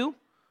argue,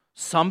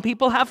 some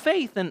people have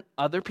faith and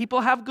other people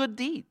have good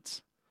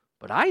deeds.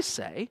 But I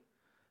say,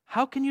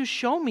 how can you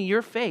show me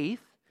your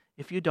faith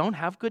if you don't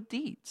have good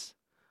deeds?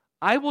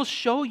 I will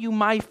show you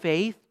my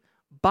faith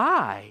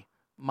by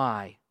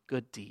my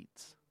good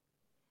deeds."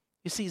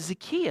 You see,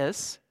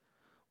 Zacchaeus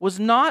was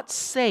not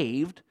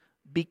saved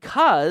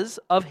because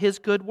of his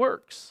good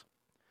works,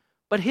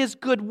 but his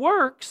good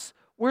works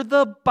were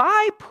the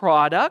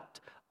byproduct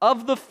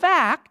of the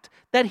fact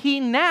that he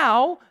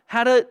now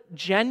had a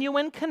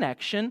genuine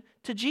connection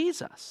to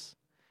Jesus.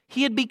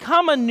 He had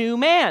become a new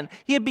man.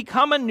 He had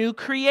become a new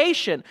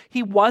creation.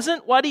 He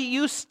wasn't what he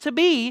used to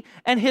be,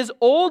 and his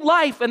old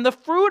life and the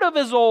fruit of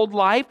his old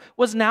life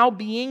was now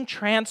being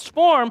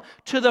transformed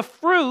to the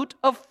fruit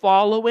of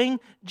following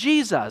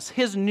Jesus,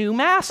 his new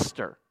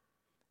master.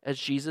 as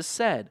Jesus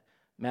said,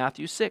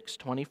 Matthew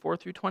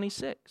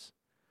 6:24-26.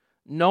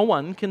 No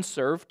one can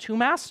serve two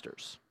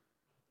masters,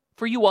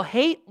 for you will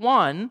hate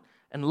one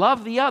and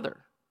love the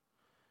other.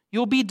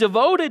 You'll be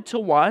devoted to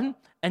one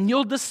and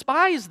you'll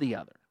despise the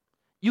other.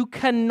 You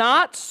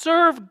cannot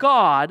serve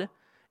God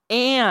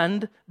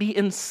and be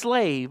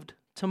enslaved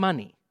to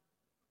money.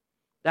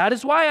 That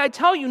is why I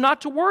tell you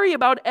not to worry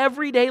about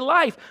everyday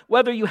life,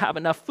 whether you have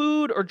enough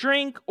food or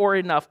drink or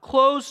enough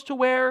clothes to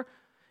wear.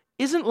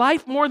 Isn't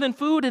life more than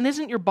food, and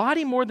isn't your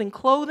body more than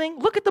clothing?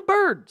 Look at the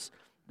birds.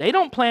 They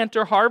don't plant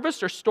or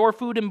harvest or store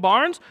food in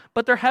barns,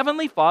 but their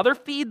heavenly Father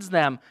feeds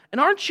them.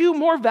 And aren't you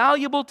more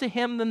valuable to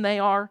Him than they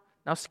are?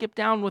 Now skip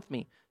down with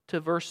me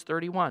to verse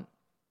 31.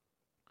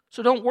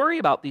 So don't worry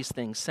about these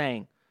things,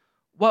 saying,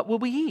 what will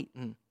we eat?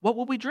 And what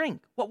will we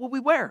drink? What will we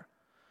wear?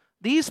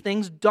 These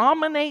things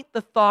dominate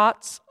the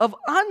thoughts of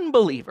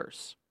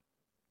unbelievers.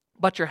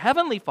 But your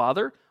heavenly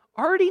Father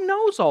already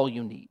knows all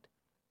you need.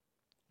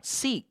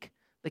 Seek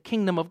the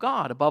kingdom of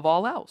God above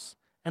all else,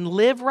 and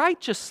live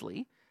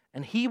righteously,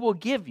 and He will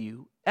give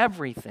you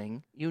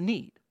everything you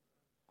need.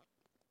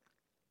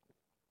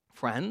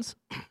 Friends,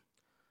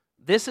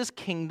 this is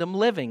kingdom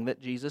living that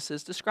Jesus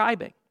is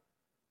describing.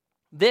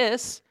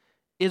 This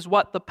is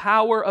what the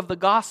power of the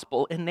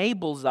gospel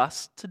enables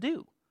us to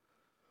do.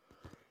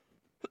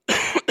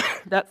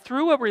 That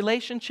through a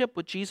relationship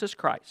with Jesus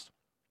Christ,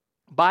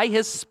 by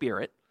His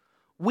Spirit,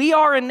 we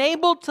are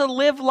enabled to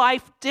live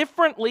life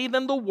differently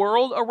than the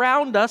world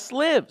around us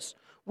lives.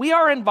 We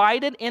are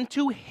invited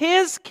into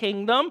His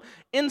kingdom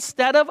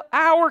instead of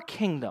our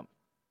kingdom.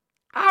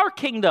 Our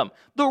kingdom,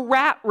 the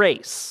rat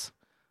race,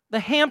 the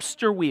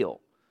hamster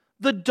wheel,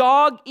 the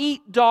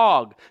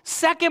dog-eat-dog,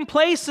 second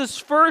place is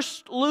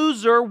first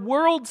loser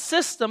world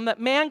system that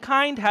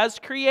mankind has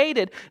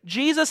created.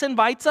 Jesus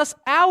invites us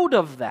out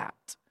of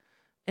that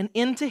and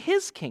into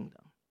His kingdom.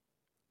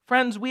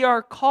 Friends, we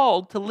are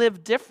called to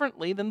live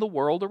differently than the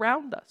world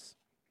around us.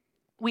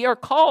 We are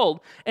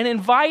called and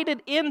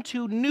invited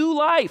into new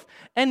life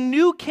and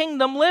new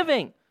kingdom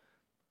living.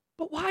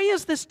 But why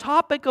is this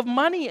topic of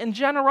money and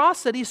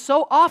generosity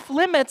so off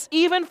limits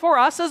even for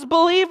us as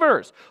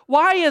believers?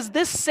 Why is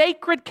this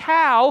sacred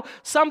cow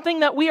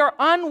something that we are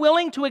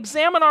unwilling to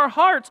examine our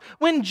hearts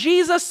when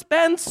Jesus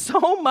spends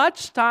so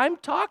much time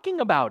talking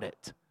about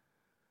it?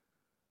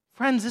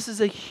 Friends, this is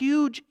a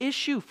huge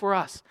issue for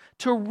us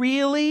to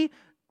really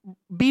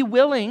be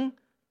willing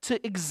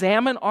to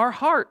examine our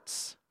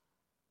hearts.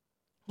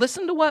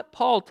 Listen to what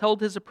Paul told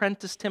his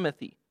apprentice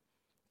Timothy.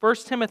 1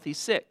 Timothy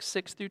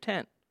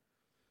 6:6-10.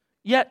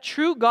 Yet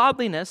true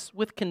godliness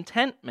with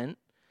contentment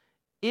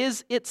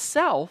is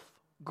itself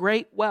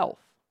great wealth.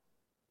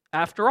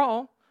 After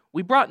all,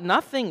 we brought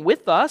nothing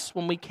with us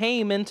when we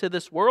came into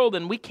this world,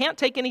 and we can't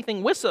take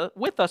anything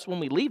with us when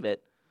we leave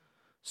it.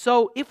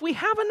 So if we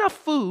have enough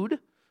food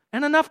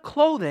and enough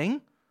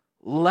clothing,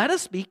 let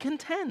us be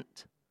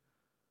content.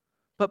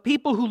 But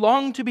people who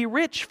long to be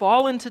rich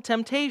fall into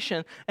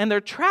temptation, and they're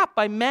trapped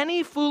by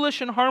many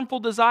foolish and harmful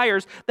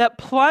desires that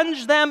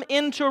plunge them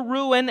into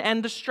ruin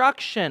and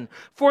destruction.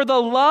 For the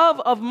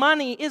love of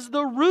money is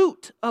the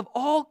root of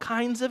all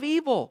kinds of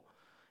evil.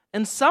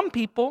 And some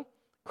people,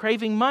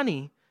 craving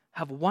money,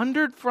 have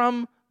wandered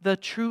from the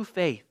true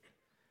faith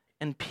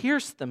and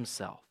pierced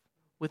themselves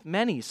with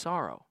many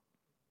sorrow.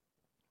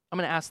 I'm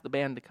going to ask the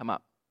band to come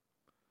up.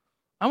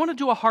 I want to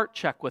do a heart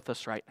check with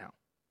us right now.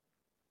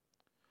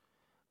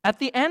 At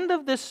the end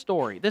of this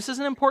story, this is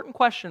an important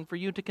question for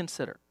you to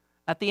consider.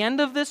 At the end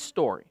of this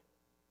story,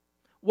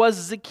 was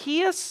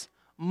Zacchaeus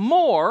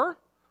more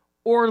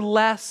or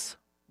less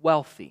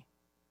wealthy?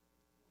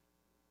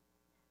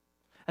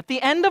 At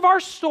the end of our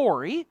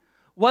story,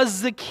 was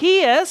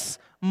Zacchaeus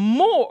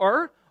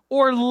more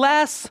or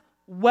less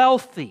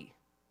wealthy?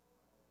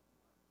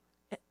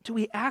 Do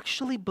we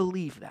actually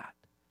believe that?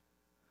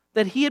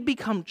 That he had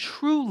become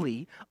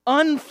truly,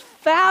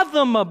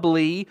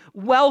 unfathomably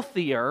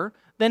wealthier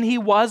than he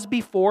was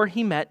before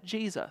he met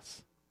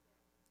Jesus.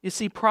 You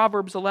see,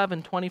 Proverbs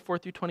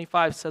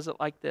 11:24-25 says it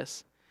like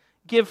this.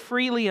 Give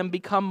freely and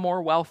become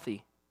more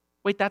wealthy.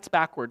 Wait, that's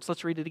backwards.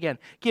 Let's read it again.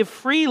 Give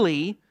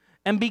freely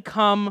and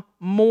become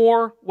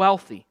more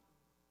wealthy.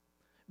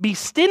 Be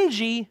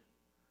stingy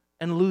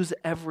and lose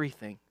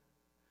everything.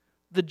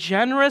 The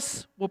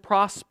generous will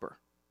prosper.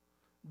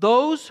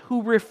 Those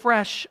who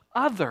refresh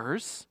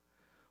others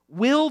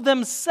will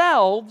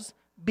themselves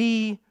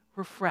be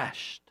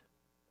refreshed.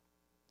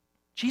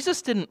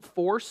 Jesus didn't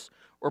force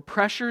or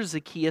pressure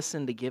Zacchaeus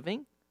into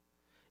giving.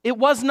 It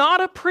was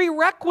not a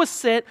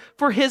prerequisite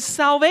for his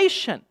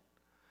salvation.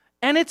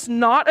 And it's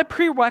not a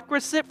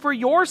prerequisite for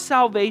your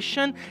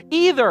salvation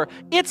either.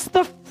 It's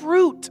the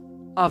fruit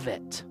of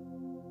it.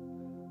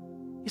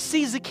 You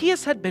see,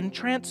 Zacchaeus had been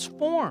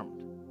transformed.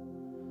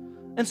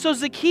 And so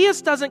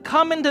Zacchaeus doesn't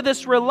come into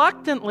this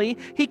reluctantly.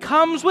 He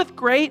comes with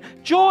great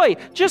joy.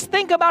 Just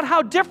think about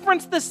how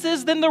different this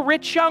is than the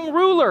rich young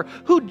ruler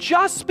who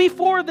just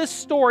before this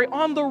story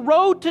on the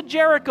road to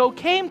Jericho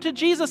came to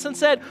Jesus and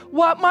said,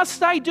 "What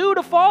must I do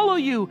to follow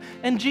you?"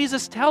 And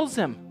Jesus tells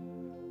him,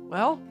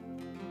 "Well,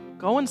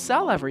 go and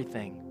sell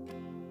everything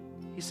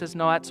He says,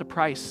 no, that's a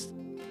price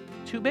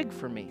too big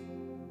for me.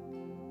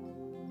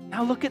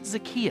 Now look at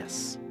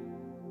Zacchaeus.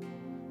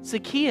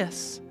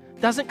 Zacchaeus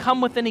doesn't come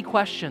with any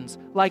questions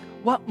like,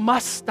 what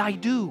must I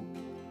do?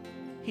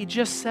 He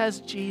just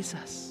says,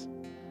 Jesus,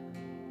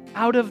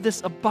 out of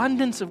this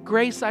abundance of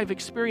grace I've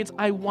experienced,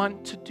 I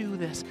want to do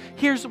this.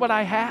 Here's what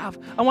I have.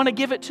 I want to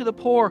give it to the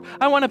poor.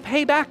 I want to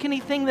pay back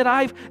anything that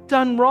I've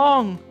done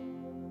wrong.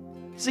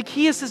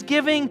 Zacchaeus is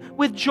giving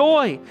with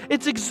joy.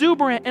 It's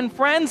exuberant. And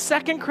friends,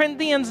 2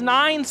 Corinthians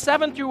 9,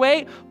 7 through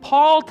 8,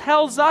 Paul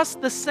tells us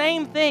the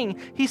same thing.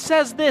 He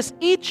says this,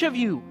 each of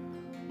you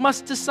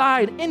must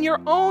decide in your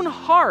own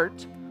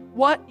heart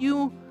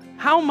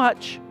how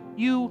much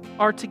you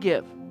are to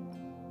give.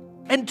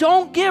 And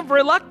don't give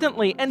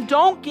reluctantly, and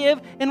don't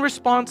give in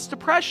response to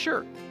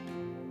pressure.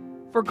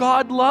 For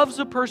God loves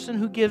a person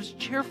who gives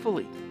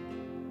cheerfully.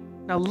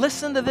 Now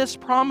listen to this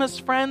promise,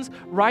 friends.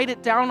 Write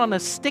it down on a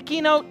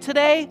sticky note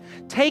today.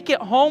 Take it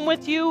home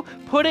with you.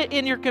 Put it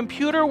in your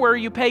computer where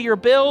you pay your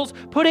bills.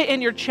 Put it in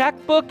your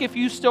checkbook if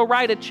you still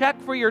write a check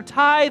for your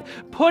tithe.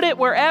 Put it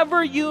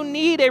wherever you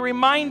need a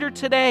reminder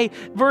today.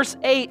 Verse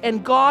 8,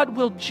 and God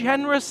will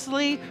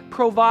generously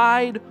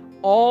provide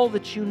all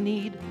that you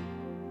need.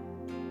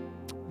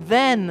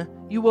 Then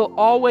you will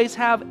always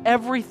have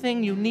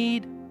everything you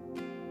need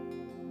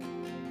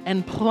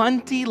and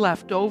plenty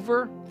left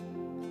over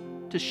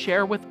to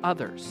share with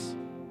others.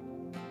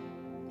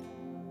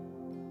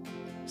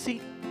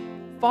 See,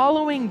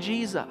 following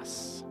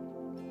Jesus,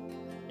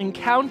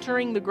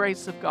 encountering the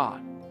grace of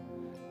God,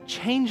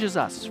 changes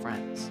us,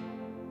 friends.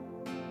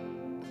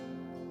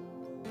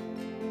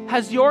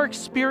 Has your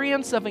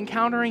experience of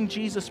encountering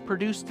Jesus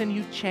produced in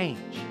you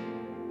change?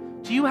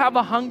 Do you have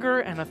a hunger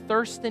and a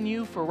thirst in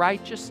you for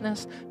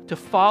righteousness, to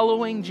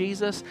following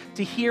Jesus,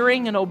 to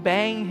hearing and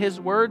obeying His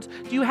words?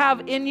 Do you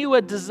have in you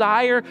a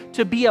desire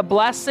to be a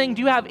blessing?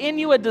 Do you have in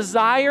you a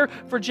desire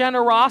for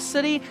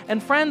generosity?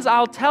 And friends,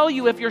 I'll tell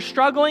you, if you're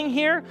struggling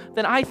here,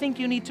 then I think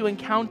you need to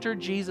encounter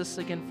Jesus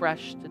again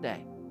fresh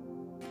today.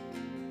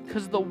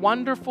 Because the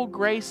wonderful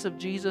grace of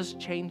Jesus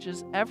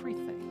changes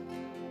everything.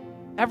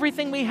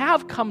 Everything we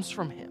have comes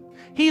from Him.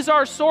 He's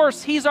our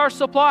source. He's our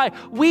supply.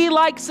 We,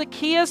 like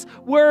Zacchaeus,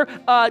 were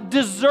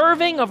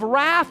deserving of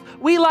wrath.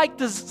 We, like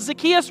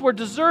Zacchaeus, were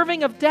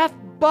deserving of death.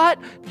 But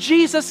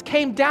Jesus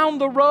came down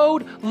the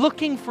road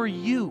looking for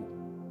you.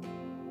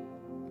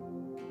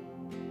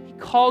 He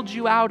called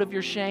you out of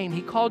your shame.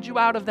 He called you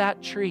out of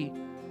that tree.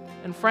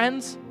 And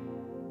friends,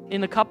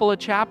 in a couple of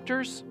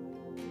chapters,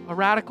 a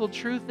radical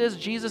truth is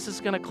Jesus is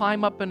going to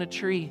climb up in a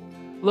tree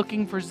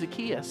looking for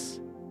Zacchaeus.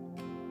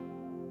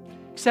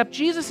 Except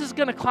Jesus is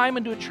going to climb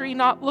into a tree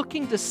not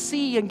looking to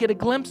see and get a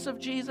glimpse of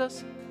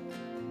Jesus.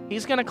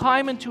 He's going to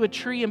climb into a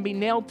tree and be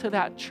nailed to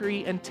that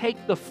tree and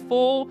take the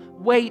full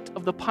weight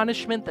of the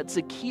punishment that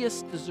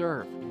Zacchaeus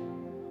deserved.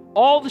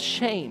 All the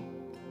shame,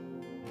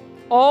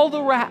 all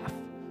the wrath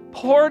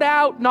poured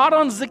out not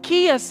on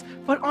Zacchaeus,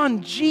 but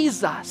on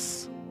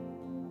Jesus.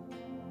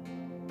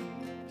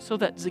 So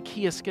that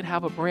Zacchaeus could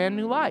have a brand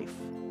new life.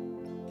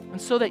 And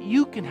so that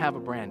you can have a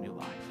brand new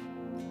life.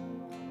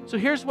 So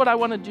here's what I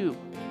want to do.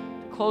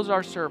 Close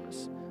our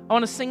service. I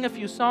want to sing a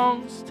few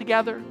songs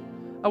together.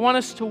 I want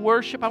us to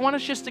worship. I want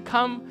us just to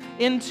come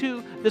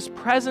into this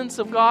presence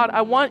of God.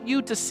 I want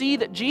you to see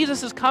that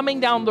Jesus is coming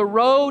down the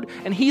road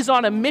and He's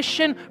on a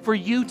mission for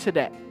you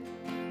today.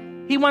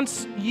 He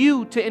wants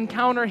you to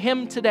encounter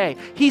Him today.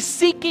 He's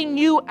seeking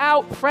you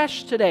out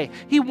fresh today.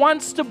 He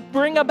wants to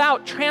bring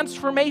about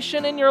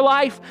transformation in your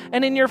life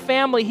and in your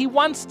family. He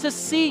wants to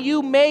see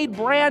you made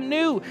brand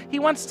new. He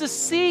wants to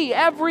see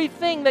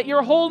everything that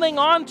you're holding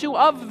on to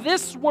of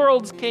this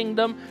world's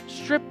kingdom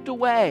stripped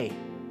away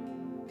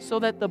so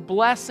that the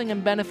blessing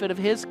and benefit of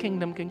His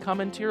kingdom can come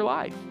into your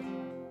life.